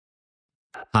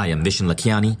Hi, I'm Vishen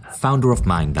Lakhiani, founder of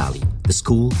Mind Valley, the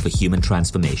school for human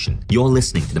transformation. You're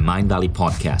listening to the Mind Valley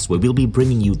podcast, where we'll be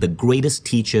bringing you the greatest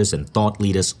teachers and thought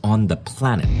leaders on the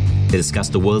planet to discuss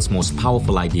the world's most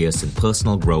powerful ideas in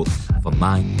personal growth for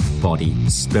mind, body,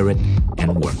 spirit,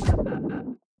 and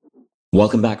work.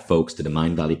 Welcome back, folks, to the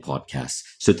Mind Valley podcast.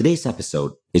 So today's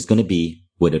episode is going to be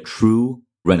with a true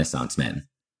Renaissance man.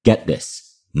 Get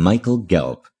this, Michael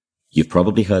Gelb. You've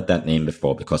probably heard that name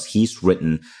before because he's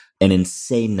written an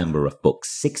insane number of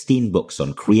books, 16 books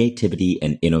on creativity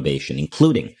and innovation,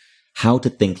 including How to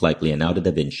Think Like Leonardo da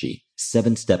Vinci,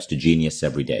 7 Steps to Genius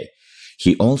Every Day.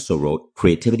 He also wrote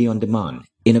Creativity on Demand,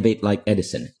 Innovate Like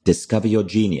Edison, Discover Your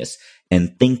Genius,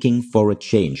 and Thinking for a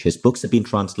Change. His books have been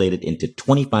translated into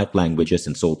 25 languages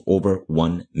and sold over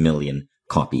 1 million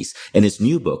copies. And his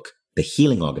new book, The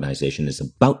Healing Organization, is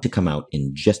about to come out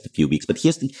in just a few weeks. But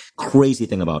here's the crazy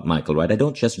thing about Michael, right? I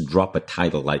don't just drop a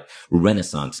title like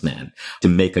Renaissance Man to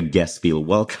make a guest feel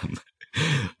welcome.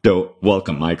 Though,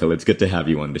 welcome, Michael. It's good to have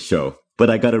you on the show. But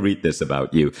I gotta read this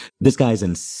about you. This guy's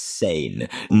insane.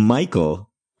 Michael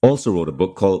also wrote a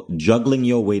book called Juggling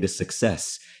Your Way to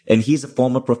Success. And he's a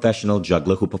former professional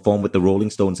juggler who performed with the Rolling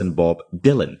Stones and Bob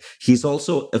Dylan. He's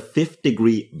also a 5th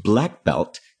degree black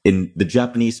belt in the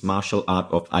Japanese martial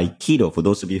art of Aikido. For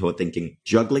those of you who are thinking,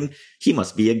 juggling, he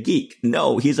must be a geek.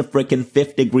 No, he's a freaking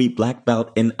 5th degree black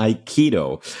belt in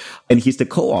Aikido. And he's the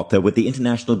co-author with the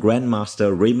international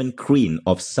grandmaster Raymond Crean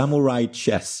of Samurai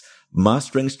Chess,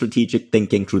 Mastering Strategic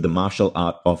Thinking Through the Martial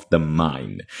Art of the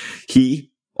Mind.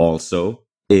 He also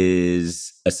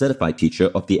is a certified teacher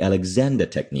of the Alexander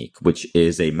Technique, which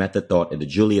is a method taught at the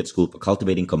Juilliard School for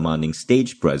cultivating commanding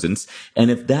stage presence. And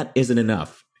if that isn't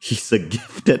enough, he's a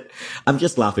gifted, I'm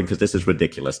just laughing because this is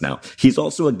ridiculous now. He's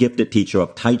also a gifted teacher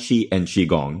of Tai Chi and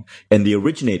Qigong and the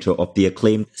originator of the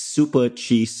acclaimed Super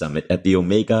Chi Summit at the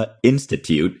Omega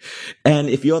Institute. And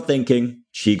if you're thinking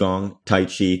Qigong, Tai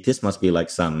Chi, this must be like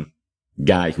some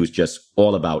guy who's just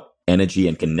all about energy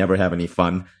and can never have any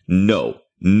fun. No.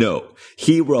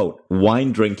 He wrote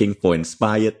Wine Drinking for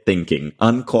Inspired Thinking.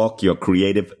 Uncork Your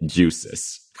Creative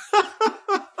Juices.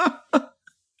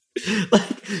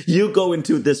 Like, you go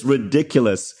into this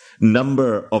ridiculous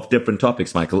number of different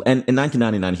topics, Michael. And in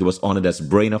 1999, he was honored as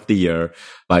Brain of the Year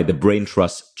by the Brain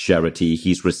Trust charity.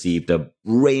 He's received a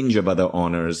range of other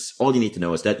honors. All you need to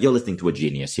know is that you're listening to a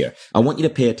genius here. I want you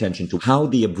to pay attention to how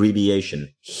the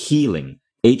abbreviation HEALING,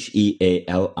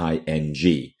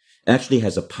 HEALING, actually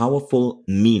has a powerful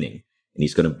meaning. And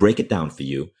he's going to break it down for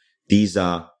you. These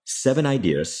are 7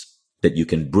 ideas that you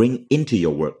can bring into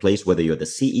your workplace, whether you're the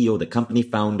CEO, the company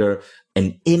founder,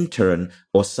 an intern,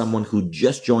 or someone who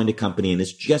just joined a company and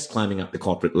is just climbing up the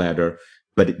corporate ladder.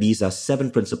 But these are 7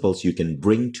 principles you can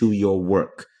bring to your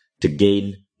work to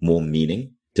gain more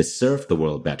meaning, to serve the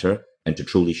world better, and to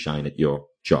truly shine at your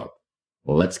job.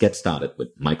 Well, let's get started with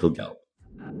Michael Gelb.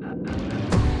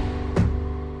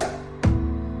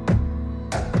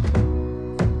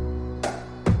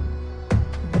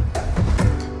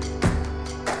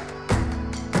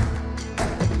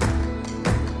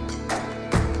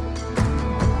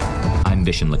 I'm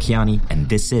Vishen Lakhiani, and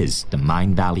this is the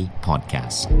Mind Valley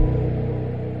Podcast.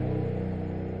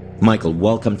 Michael,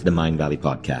 welcome to the Mind Valley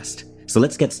Podcast. So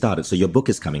let's get started. So your book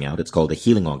is coming out. It's called The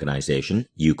Healing Organization.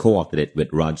 You co-authored it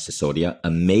with Raj Sisodia.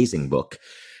 Amazing book.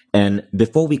 And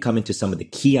before we come into some of the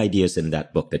key ideas in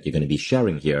that book that you're going to be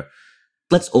sharing here,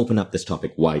 let's open up this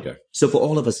topic wider. So for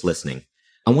all of us listening,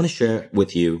 I want to share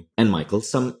with you and Michael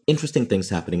some interesting things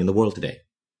happening in the world today.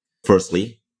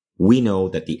 Firstly, we know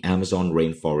that the Amazon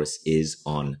rainforest is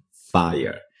on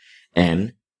fire,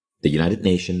 and the United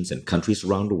Nations and countries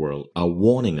around the world are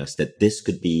warning us that this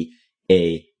could be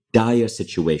a dire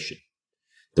situation.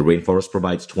 The rainforest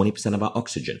provides 20% of our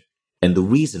oxygen, and the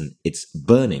reason it's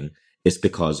burning is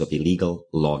because of illegal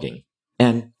logging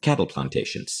and cattle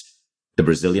plantations. The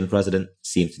Brazilian president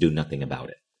seems to do nothing about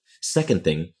it. Second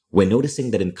thing, we're noticing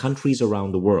that in countries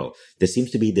around the world, there seems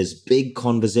to be this big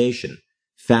conversation,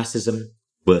 fascism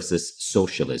versus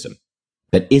socialism.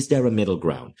 But is there a middle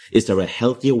ground? Is there a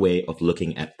healthier way of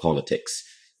looking at politics?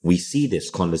 We see this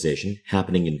conversation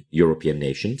happening in European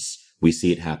nations. We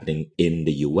see it happening in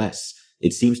the US.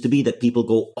 It seems to be that people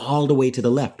go all the way to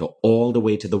the left or all the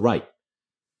way to the right.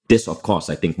 This, of course,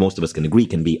 I think most of us can agree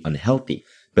can be unhealthy.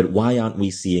 But why aren't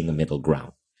we seeing a middle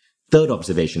ground? Third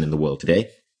observation in the world today.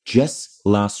 Just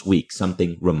last week,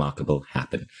 something remarkable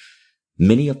happened.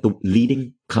 Many of the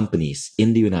leading companies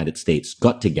in the United States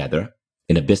got together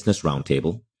in a business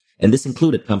roundtable, and this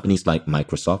included companies like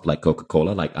Microsoft, like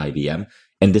Coca-Cola, like IBM,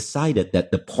 and decided that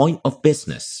the point of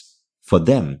business for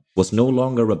them was no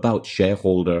longer about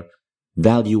shareholder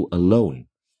value alone.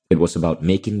 It was about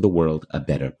making the world a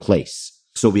better place.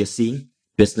 So we are seeing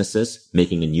businesses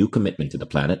making a new commitment to the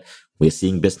planet. We're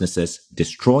seeing businesses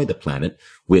destroy the planet.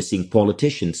 We're seeing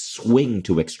politicians swing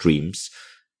to extremes.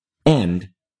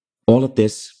 And all of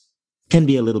this can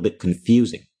be a little bit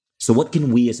confusing. So what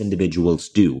can we as individuals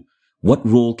do? What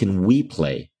role can we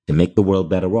play to make the world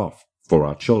better off for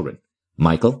our children?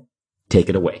 Michael, take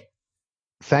it away.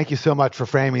 Thank you so much for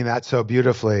framing that so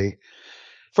beautifully.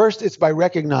 First, it's by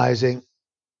recognizing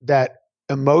that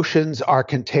emotions are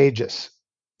contagious,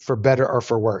 for better or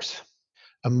for worse.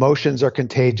 Emotions are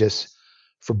contagious,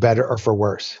 for better or for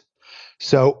worse.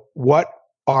 So what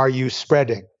are you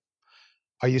spreading?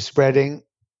 Are you spreading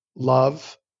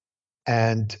love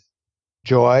and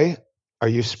joy? Are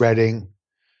you spreading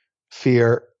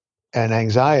fear and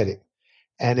anxiety?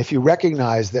 And if you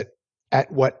recognize that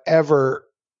at whatever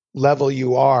level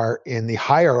you are in the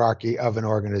hierarchy of an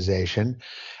organization,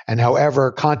 and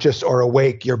however conscious or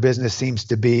awake your business seems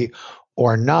to be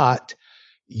or not,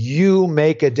 you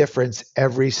make a difference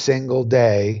every single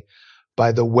day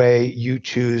by the way you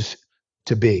choose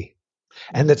to be.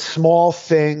 And that small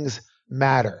things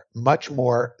matter much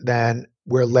more than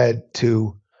we're led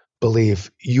to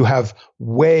believe. You have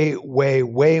way, way,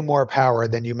 way more power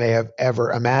than you may have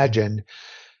ever imagined.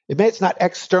 It's not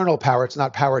external power. It's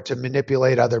not power to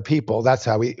manipulate other people. That's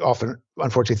how we often,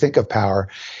 unfortunately, think of power.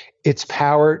 It's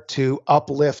power to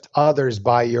uplift others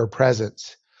by your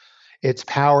presence. It's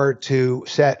power to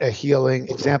set a healing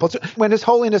example. When His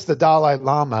Holiness the Dalai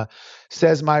Lama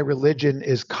says, "My religion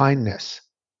is kindness,"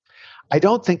 I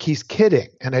don't think he's kidding.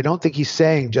 And I don't think he's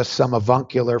saying just some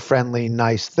avuncular, friendly,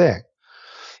 nice thing.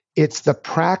 It's the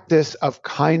practice of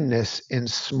kindness in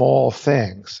small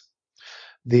things.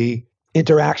 The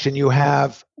interaction you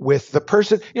have with the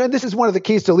person. And this is one of the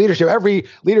keys to leadership. Every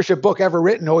leadership book ever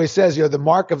written always says, the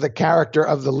mark of the character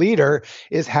of the leader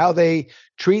is how they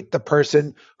treat the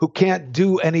person who can't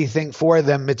do anything for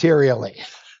them materially.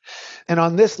 And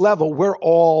on this level, we're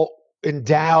all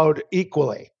endowed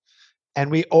equally.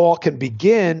 And we all can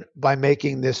begin by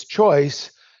making this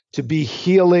choice to be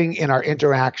healing in our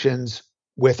interactions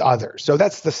with others. So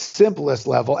that's the simplest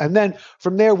level. And then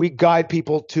from there, we guide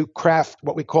people to craft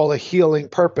what we call a healing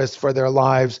purpose for their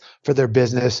lives, for their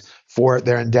business, for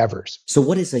their endeavors. So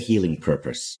what is a healing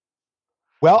purpose?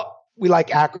 Well, we like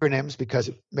acronyms because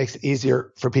it makes it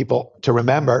easier for people to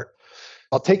remember.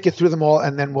 I'll take you through them all,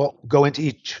 and then we'll go into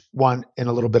each one in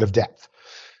a little bit of depth.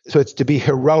 So it's to be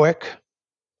heroic,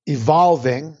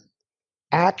 evolving,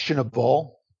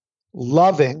 actionable,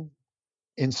 loving,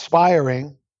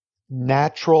 inspiring,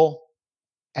 natural,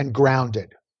 and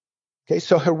grounded. Okay,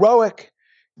 so heroic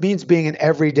means being an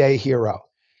everyday hero.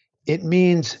 It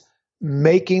means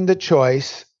making the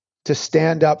choice to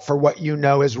stand up for what you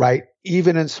know is right,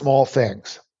 even in small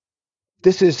things.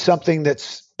 This is something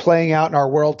that's playing out in our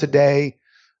world today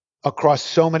across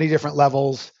so many different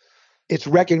levels. It's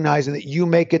recognizing that you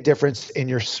make a difference in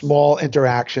your small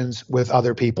interactions with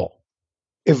other people.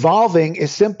 Evolving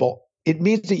is simple. It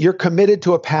means that you're committed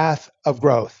to a path of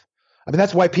growth.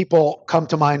 That's why people come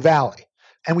to Mind Valley.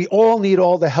 And we all need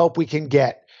all the help we can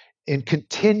get in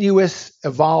continuous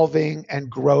evolving and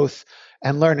growth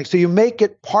and learning. So you make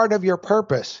it part of your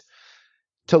purpose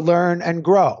to learn and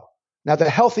grow. Now, the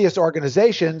healthiest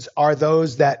organizations are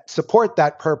those that support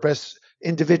that purpose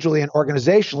individually and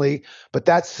organizationally, but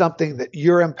that's something that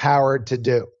you're empowered to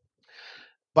do.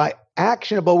 By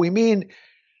actionable, we mean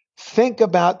think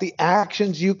about the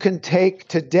actions you can take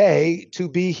today to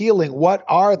be healing. What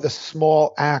are the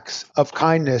small acts of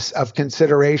kindness, of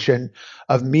consideration,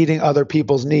 of meeting other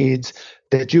people's needs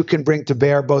that you can bring to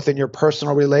bear both in your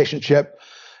personal relationship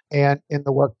and in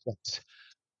the workplace?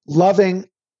 Loving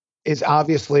is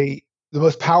obviously the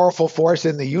most powerful force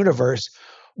in the universe.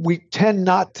 We tend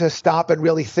not to stop and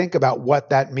really think about what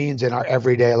that means in our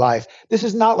everyday life. This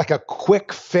is not like a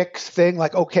quick fix thing,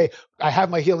 like, okay, I have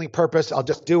my healing purpose, I'll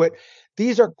just do it.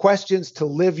 These are questions to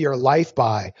live your life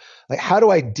by. Like, how do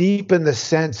I deepen the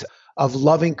sense of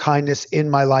loving kindness in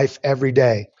my life every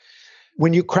day?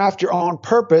 When you craft your own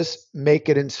purpose, make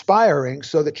it inspiring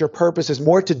so that your purpose is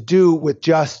more to do with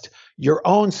just your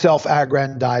own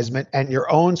self-aggrandizement and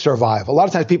your own survival. A lot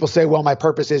of times people say, well, my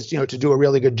purpose is, to do a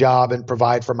really good job and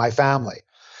provide for my family.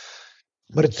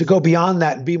 But it's to go beyond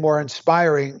that and be more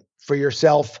inspiring for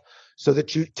yourself so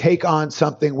that you take on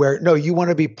something where, no, you want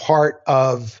to be part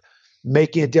of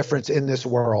making a difference in this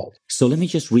world. So let me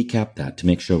just recap that to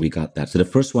make sure we got that. So the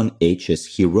first one, H,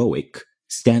 is heroic,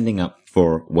 standing up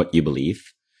for what you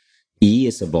believe. E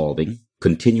is evolving,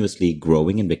 continuously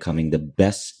growing and becoming the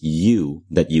best you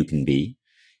that you can be.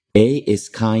 A is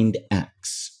kind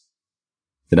acts.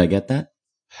 Did I get that?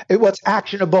 What's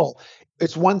actionable?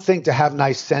 it's one thing to have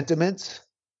nice sentiments.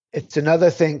 It's another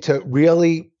thing to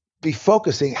really be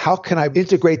focusing, how can I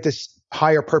integrate this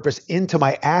higher purpose into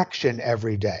my action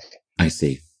every day? I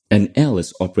see. And L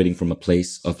is operating from a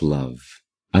place of love.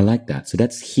 I like that. So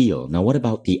that's heal. Now, what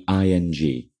about the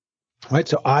ing? Right.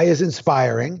 So I is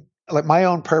inspiring. Like my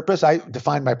own purpose, I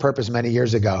defined my purpose many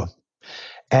years ago.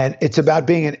 And it's about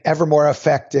being an ever more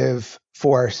effective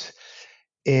force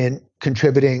in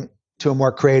contributing to a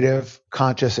more creative,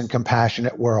 conscious, and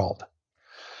compassionate world.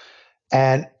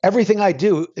 And everything I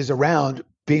do is around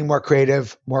being more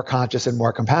creative, more conscious, and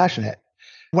more compassionate.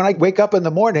 When I wake up in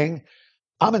the morning,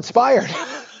 I'm inspired.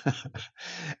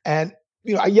 And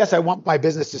yes, I want my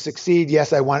business to succeed.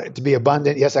 Yes, I want it to be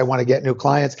abundant. Yes, I want to get new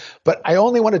clients. But I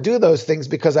only want to do those things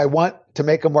because I want to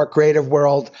make a more creative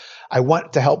world. I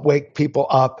want to help wake people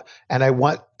up, and I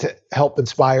want to help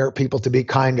inspire people to be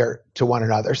kinder to one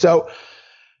another. So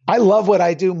I love what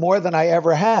I do more than I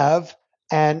ever have.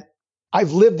 And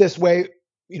I've lived this way,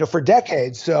 for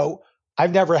decades. So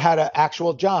I've never had an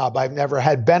actual job. I've never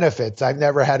had benefits. I've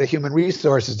never had a human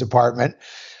resources department.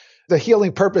 The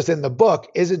healing purpose in the book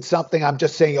isn't something I'm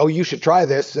just saying, oh, you should try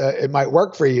this. It might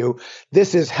work for you.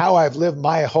 This is how I've lived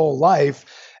my whole life.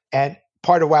 And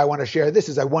part of why I want to share this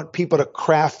is I want people to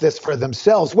craft this for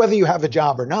themselves, whether you have a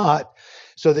job or not,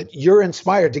 so that you're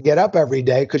inspired to get up every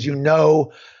day because you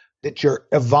know that you're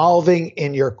evolving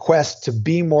in your quest to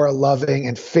be more loving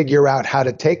and figure out how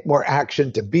to take more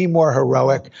action, to be more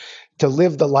heroic, to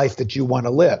live the life that you want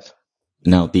to live.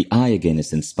 Now, the I again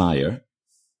is inspire.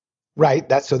 Right.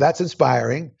 That's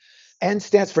inspiring. N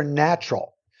stands for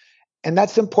natural. And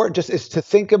that's important just is to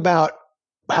think about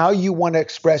how you want to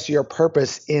express your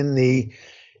purpose in the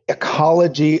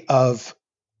ecology of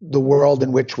the world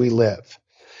in which we live.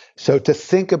 So to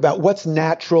think about what's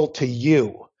natural to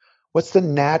you, what's the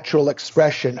natural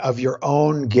expression of your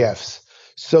own gifts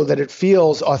so that it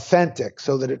feels authentic,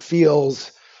 so that it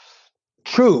feels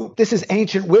true. This is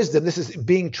ancient wisdom. This is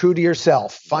being true to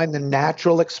yourself. Find the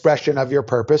natural expression of your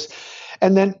purpose.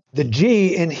 And then the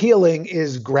G in healing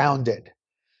is grounded.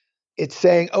 It's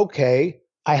saying, okay,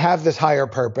 I have this higher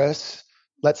purpose.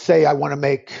 Let's say I want to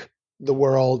make the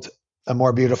world a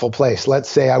more beautiful place. Let's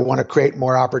say I want to create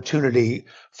more opportunity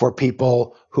for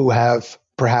people who have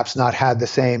perhaps not had the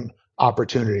same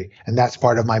opportunity. And that's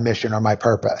part of my mission or my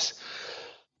purpose.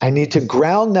 I need to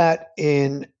ground that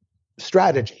in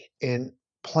strategy, in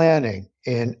planning,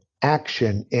 in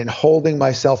action, in holding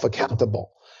myself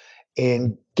accountable,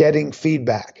 in getting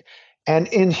feedback, and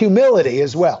in humility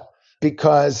as well.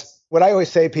 Because what I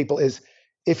always say to people is,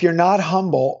 if you're not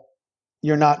humble,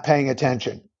 you're not paying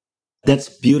attention. That's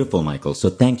beautiful, Michael. So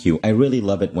thank you. I really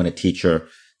love it when a teacher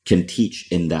can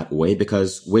teach in that way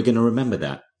because we're going to remember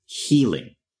that.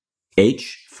 Healing.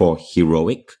 H for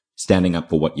heroic, standing up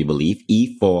for what you believe.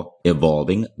 E for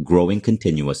evolving, growing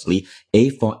continuously. A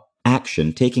for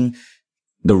action, taking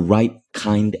the right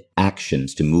kind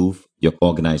actions to move your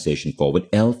organization forward.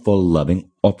 L for loving,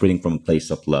 operating from a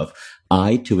place of love.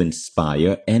 I to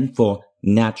inspire. N for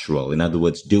natural. In other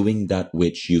words, doing that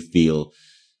which you feel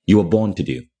you were born to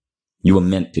do, you were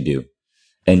meant to do.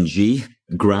 And G,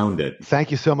 grounded. Thank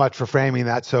you so much for framing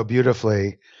that so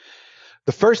beautifully.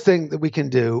 The first thing that we can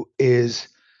do is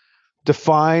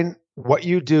define what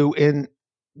you do in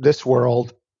this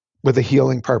world with a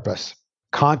healing purpose.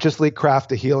 Consciously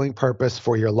craft a healing purpose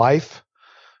for your life,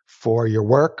 for your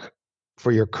work,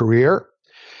 for your career.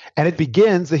 And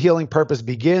the healing purpose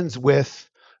begins with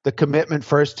the commitment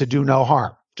first to do no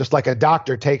harm. Just like a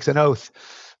doctor takes an oath,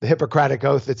 the Hippocratic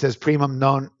oath that says primum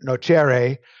non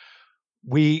nocere,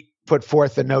 we put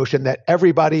forth the notion that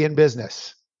everybody in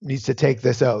business needs to take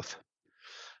this oath.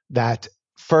 That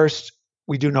first,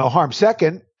 we do no harm.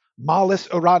 Second, malus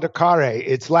eradicare.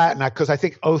 It's Latin because I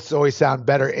think oaths always sound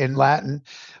better in Latin.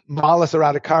 Malus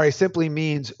eradicare simply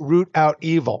means root out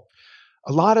evil.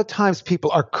 A lot of times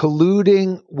people are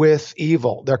colluding with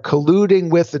evil. They're colluding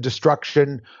with the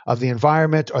destruction of the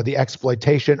environment or the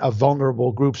exploitation of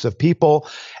vulnerable groups of people,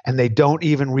 and they don't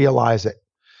even realize it.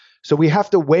 So we have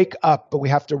to wake up, but we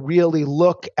have to really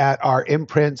look at our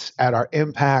imprints, at our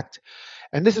impact.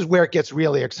 And this is where it gets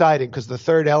really exciting because the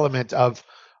third element of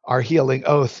our healing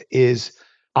oath is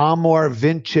amor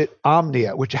vincit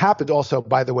omnia, which happened also,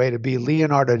 by the way, to be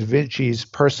Leonardo da Vinci's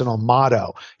personal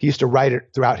motto. He used to write it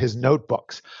throughout his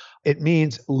notebooks. It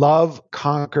means love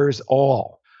conquers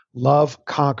all. Love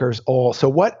conquers all. So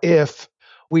what if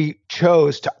we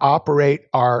chose to operate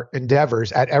our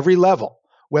endeavors at every level,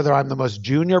 whether I'm the most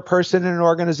junior person in an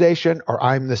organization or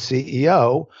I'm the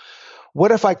CEO?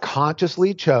 What if I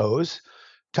consciously chose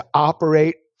to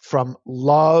operate from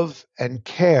love and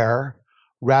care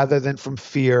rather than from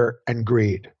fear and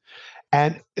greed?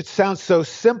 And it sounds so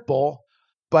simple,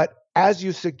 but as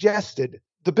you suggested,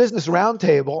 the Business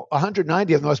Roundtable,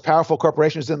 190 of the most powerful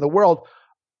corporations in the world,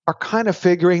 are kind of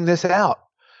figuring this out,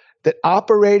 that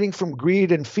operating from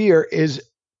greed and fear is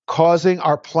causing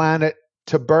our planet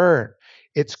to burn.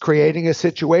 It's creating a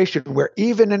situation where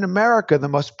even in America, the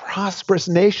most prosperous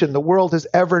nation the world has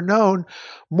ever known,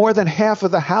 more than half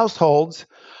of the households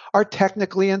are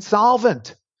technically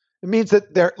insolvent. It means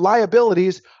that their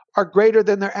liabilities are greater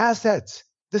than their assets.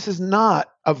 This is not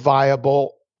a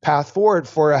viable path forward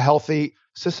for a healthy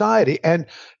society. And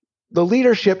the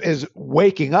leadership is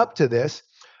waking up to this,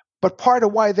 but part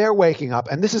of why they're waking up,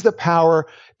 and this is the power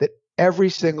that every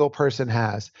single person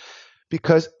has,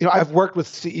 because I've worked with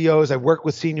CEOs, I've worked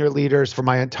with senior leaders for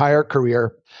my entire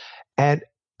career, and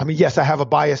I mean, yes, I have a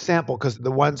biased sample because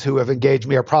the ones who have engaged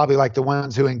me are probably like the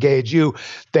ones who engage you.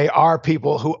 They are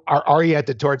people who are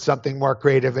oriented towards something more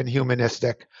creative and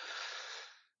humanistic.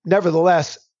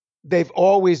 Nevertheless, they've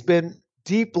always been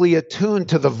deeply attuned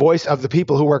to the voice of the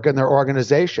people who work in their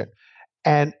organization.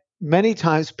 And many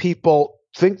times people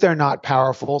think they're not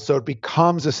powerful, so it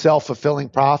becomes a self-fulfilling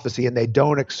prophecy, and they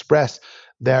don't express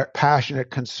their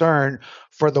passionate concern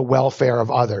for the welfare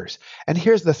of others. And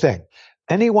here's the thing.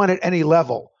 Anyone at any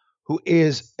level who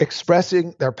is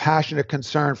expressing their passionate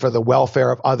concern for the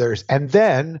welfare of others and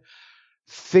then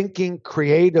thinking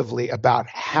creatively about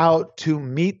how to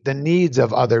meet the needs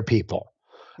of other people.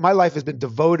 My life has been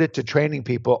devoted to training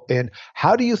people in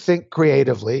how do you think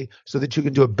creatively so that you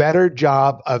can do a better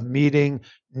job of meeting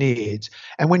needs.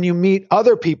 And when you meet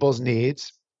other people's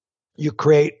needs, you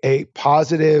create a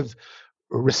positive,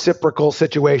 reciprocal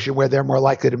situation where they're more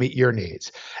likely to meet your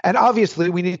needs. And obviously,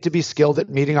 we need to be skilled at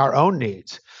meeting our own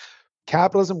needs.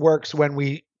 Capitalism works when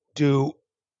we do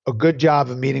a good job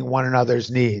of meeting one another's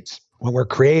needs, when we're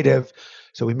creative,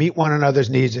 so we meet one another's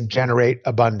needs and generate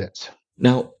abundance.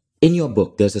 Now, in your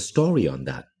book, there's a story on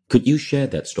that. Could you share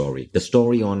that story? The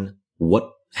story on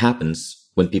what happens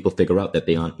when people figure out that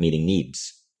they aren't meeting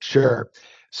needs? Sure.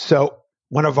 So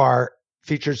one of our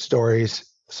featured stories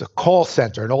is a call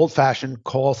center, an old-fashioned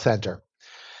call center.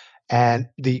 And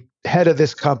the head of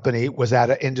this company was at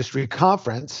an industry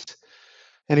conference,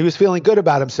 and he was feeling good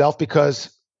about himself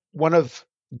because one of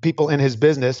the people in his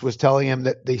business was telling him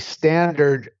that the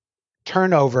standard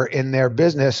turnover in their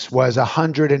business was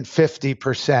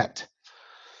 150%.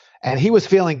 And he was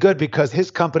feeling good because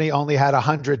his company only had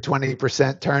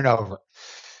 120% turnover.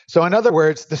 So in other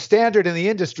words, the standard in the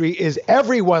industry is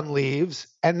everyone leaves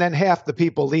and then half the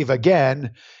people leave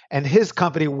again. And his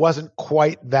company wasn't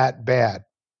quite that bad.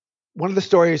 One of the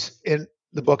stories in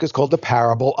the book is called The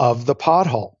Parable of the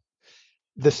Pothole.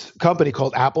 This company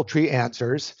called Apple Tree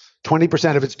Answers,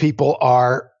 20% of its people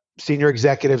are senior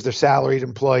executives, they're salaried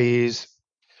employees.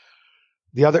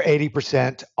 The other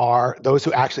 80% are those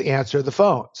who actually answer the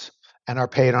phones and are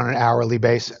paid on an hourly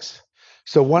basis.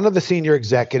 So one of the senior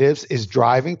executives is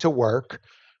driving to work,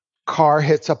 car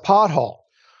hits a pothole.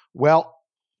 Well,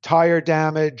 tire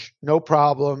damage, no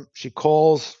problem. She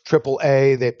calls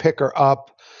AAA, they pick her up.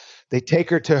 They take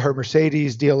her to her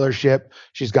Mercedes dealership.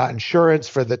 She's got insurance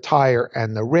for the tire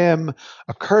and the rim.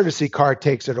 A courtesy car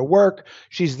takes her to work.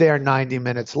 She's there 90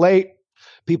 minutes late.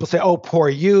 People say, oh, poor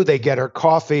you. They get her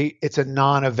coffee. It's a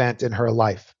non-event in her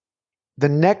life. The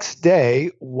next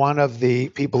day, one of the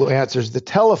people who answers the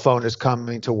telephone is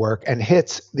coming to work and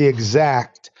hits the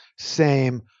exact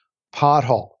same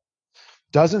pothole.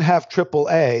 Doesn't have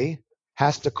AAA,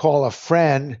 has to call a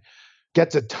friend,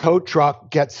 gets a tow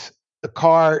truck, gets the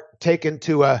car taken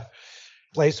to a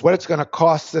place. What it's going to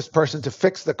cost this person to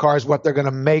fix the car is what they're going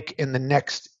to make in the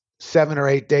next 7 or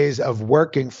 8 days of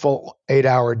working full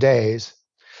 8-hour days.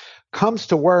 Comes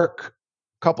to work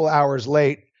a couple hours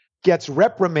late, gets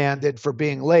reprimanded for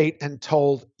being late and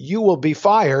told, you will be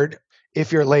fired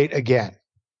if you're late again.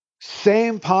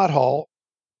 Same pothole,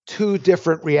 two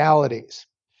different realities.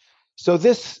 So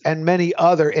this and many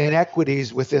other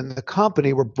inequities within the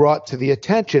company were brought to the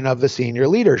attention of the senior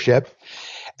leadership.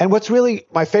 And what's really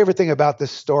my favorite thing about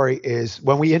this story is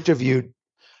when we interviewed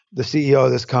the CEO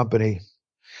of this company,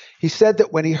 he said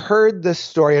that when he heard this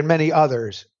story and many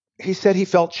others, he said he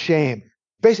felt shame.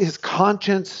 Basically, his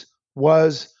conscience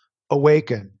was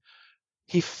awakened.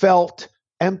 He felt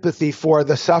empathy for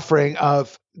the suffering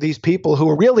of these people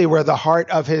who really were the heart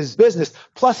of his business.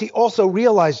 Plus, he also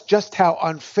realized just how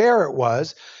unfair it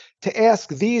was to ask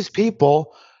these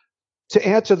people to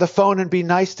answer the phone and be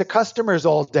nice to customers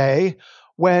all day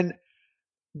when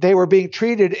they were being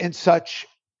treated in such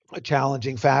a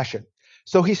challenging fashion.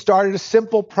 So he started a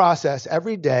simple process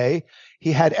every day.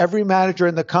 he had every manager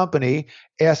in the company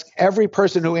ask every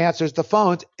person who answers the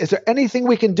phones, is there anything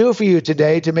we can do for you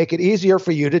today to make it easier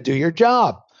for you to do your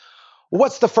job?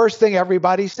 What's the first thing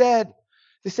everybody said?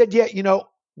 They said, yeah,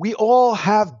 we all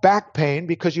have back pain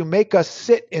because you make us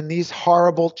sit in these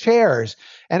horrible chairs.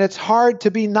 And it's hard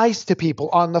to be nice to people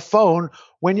on the phone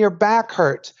when your back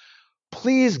hurts.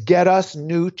 Please get us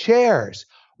new chairs,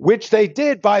 which they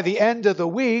did by the end of the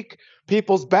week.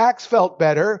 People's backs felt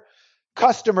better.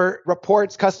 Customer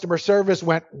reports, customer service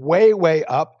went way, way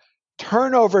up.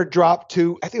 Turnover dropped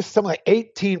to, I think it was something like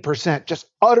 18%, just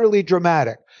utterly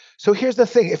dramatic. So here's the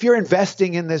thing. If you're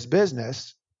investing in this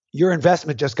business, your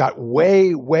investment just got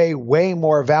way, way, way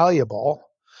more valuable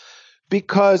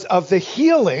because of the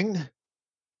healing,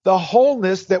 the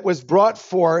wholeness that was brought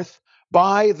forth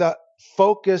by the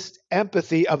focused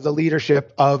empathy of the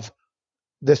leadership of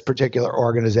this particular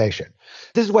organization.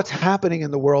 This is what's happening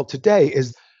in the world today.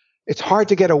 Is it's hard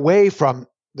to get away from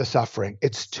the suffering.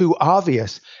 It's too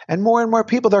obvious. And more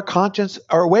people, their conscience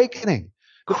are awakening.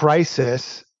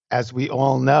 Crisis, as we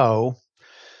all know,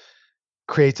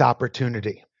 creates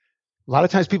opportunity. A lot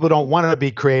of times people don't want to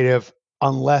be creative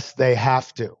unless they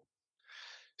have to.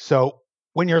 So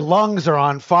when your lungs are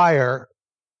on fire,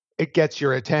 it gets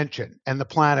your attention, and the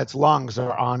planet's lungs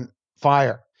are on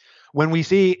fire. When we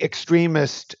see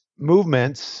extremist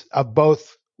movements of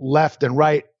both left and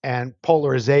right and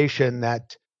polarization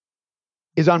that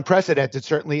is unprecedented,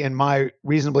 certainly in my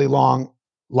reasonably long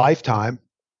lifetime,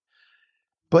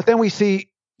 but then we see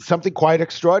something quite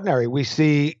extraordinary. We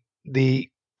see the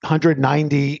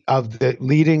 190 of the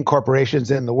leading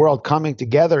corporations in the world coming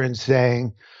together and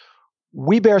saying,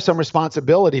 we bear some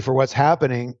responsibility for what's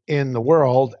happening in the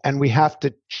world, and we have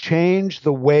to change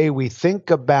the way we think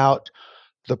about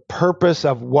the purpose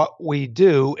of what we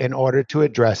do in order to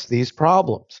address these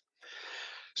problems.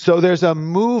 So there's a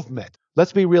movement.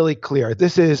 Let's be really clear.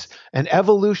 This is an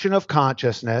evolution of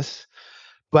consciousness,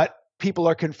 but people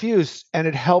are confused, and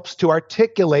it helps to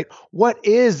articulate what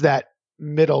is that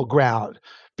middle ground.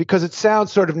 Because it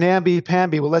sounds sort of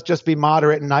namby-pamby, well, let's just be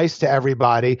moderate and nice to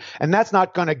everybody. And that's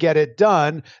not going to get it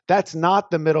done. That's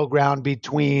not the middle ground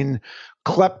between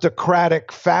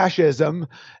kleptocratic fascism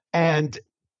and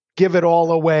give it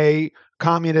all away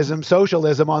communism,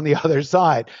 socialism on the other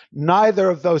side. Neither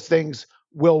of those things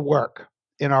will work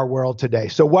in our world today.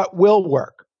 So what will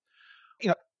work?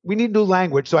 We need new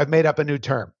language, so I've made up a new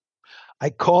term.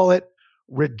 I call it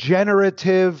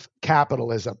regenerative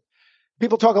capitalism.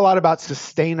 People talk a lot about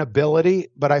sustainability,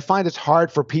 but I find it's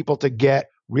hard for people to get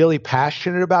really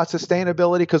passionate about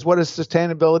sustainability, because what does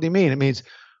sustainability mean? It means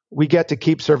we get to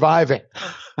keep surviving.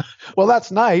 Well,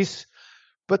 that's nice,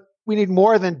 but we need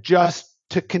more than just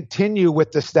to continue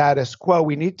with the status quo.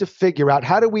 We need to figure out,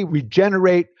 how do we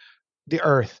regenerate the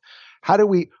earth? How do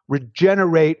we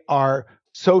regenerate our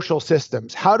social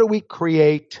systems? How do we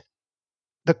create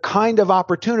the kind of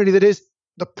opportunity that is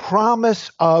the promise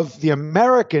of the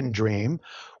American dream,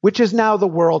 which is now the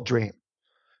world dream?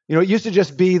 It used to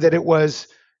just be that it was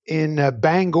in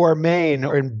Bangor, Maine,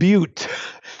 or in Butte,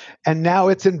 and now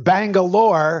it's in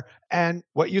Bangalore and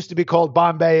what used to be called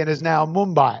Bombay and is now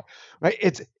Mumbai. Right?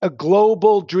 It's a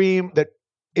global dream that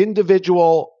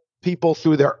individual people,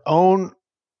 through their own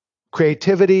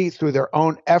creativity, through their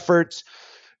own efforts,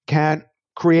 can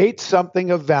create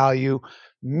something of value,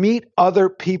 meet other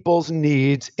people's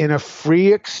needs in a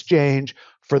free exchange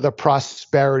for the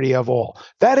prosperity of all.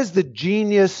 That is the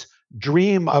genius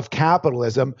dream of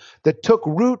capitalism that took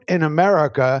root in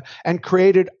America and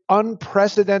created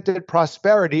unprecedented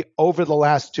prosperity over the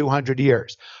last 200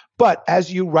 years. But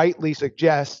as you rightly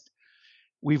suggest,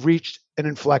 we've reached an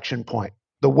inflection point.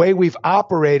 The way we've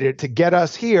operated to get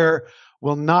us here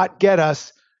will not get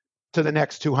us to the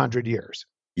next 200 years.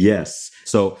 Yes.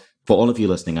 So for all of you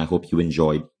listening, I hope you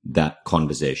enjoyed that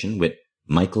conversation with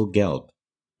Michael Gelb.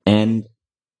 And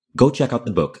go check out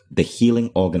the book, The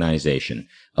Healing Organization,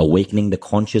 Awakening the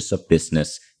Conscious of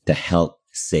Business to Help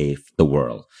Save the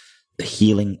World. The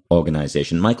Healing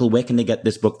Organization. Michael, where can they get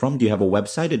this book from? Do you have a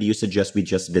website, or do you suggest we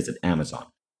just visit Amazon?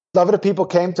 Love it if people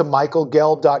came to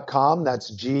michaelgelb.com.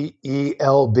 That's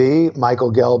Gelb,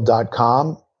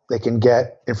 michaelgelb.com. They can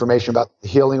get information about the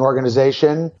Healing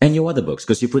Organization. And your other books,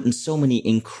 because you've written so many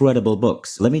incredible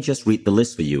books. Let me just read the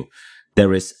list for you.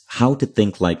 There is How to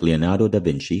Think Like Leonardo da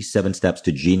Vinci, 7 Steps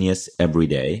to Genius Every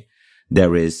Day.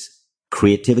 There is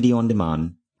Creativity on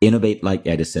Demand, Innovate Like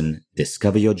Edison,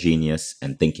 Discover Your Genius,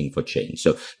 and Thinking for Change.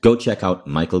 So go check out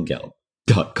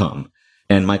michaelgelb.com.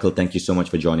 And Michael, thank you so much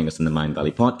for joining us on the Mind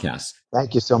Valley podcast.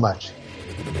 Thank you so much.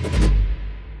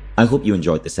 I hope you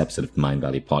enjoyed this episode of the Mind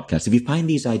Valley podcast. If you find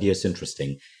these ideas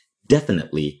interesting,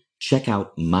 definitely check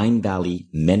out Mind Valley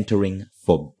Mentoring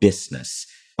for Business.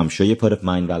 I'm sure you've heard of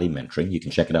Mind Valley Mentoring. You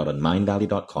can check it out on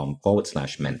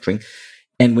mindvalley.com/mentoring.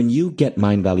 And when you get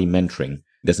Mind Valley Mentoring,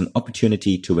 there's an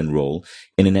opportunity to enroll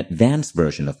in an advanced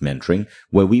version of mentoring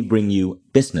where we bring you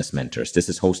business mentors. This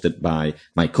is hosted by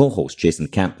my co-host, Jason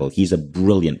Campbell. He's a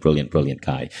brilliant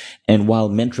guy. And while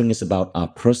mentoring is about our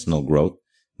personal growth,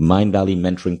 Mind Valley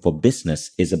Mentoring for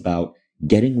Business is about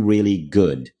getting really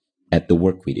good at the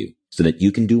work we do so that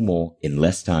you can do more in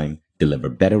less time, deliver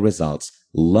better results,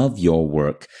 love your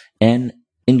work, and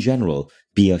in general,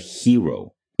 be a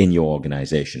hero in your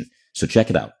organization. So check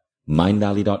it out,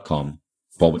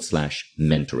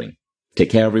 mindvalley.com/mentoring. Take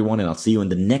care, everyone, and I'll see you in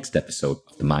the next episode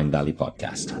of the Mind Valley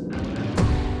Podcast.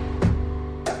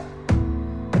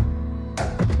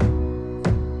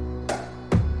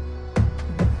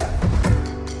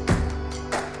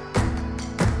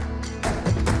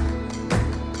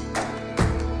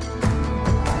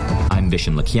 I'm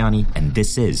Vishen Lakhiani, and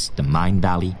this is the Mind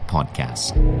Valley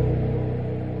Podcast.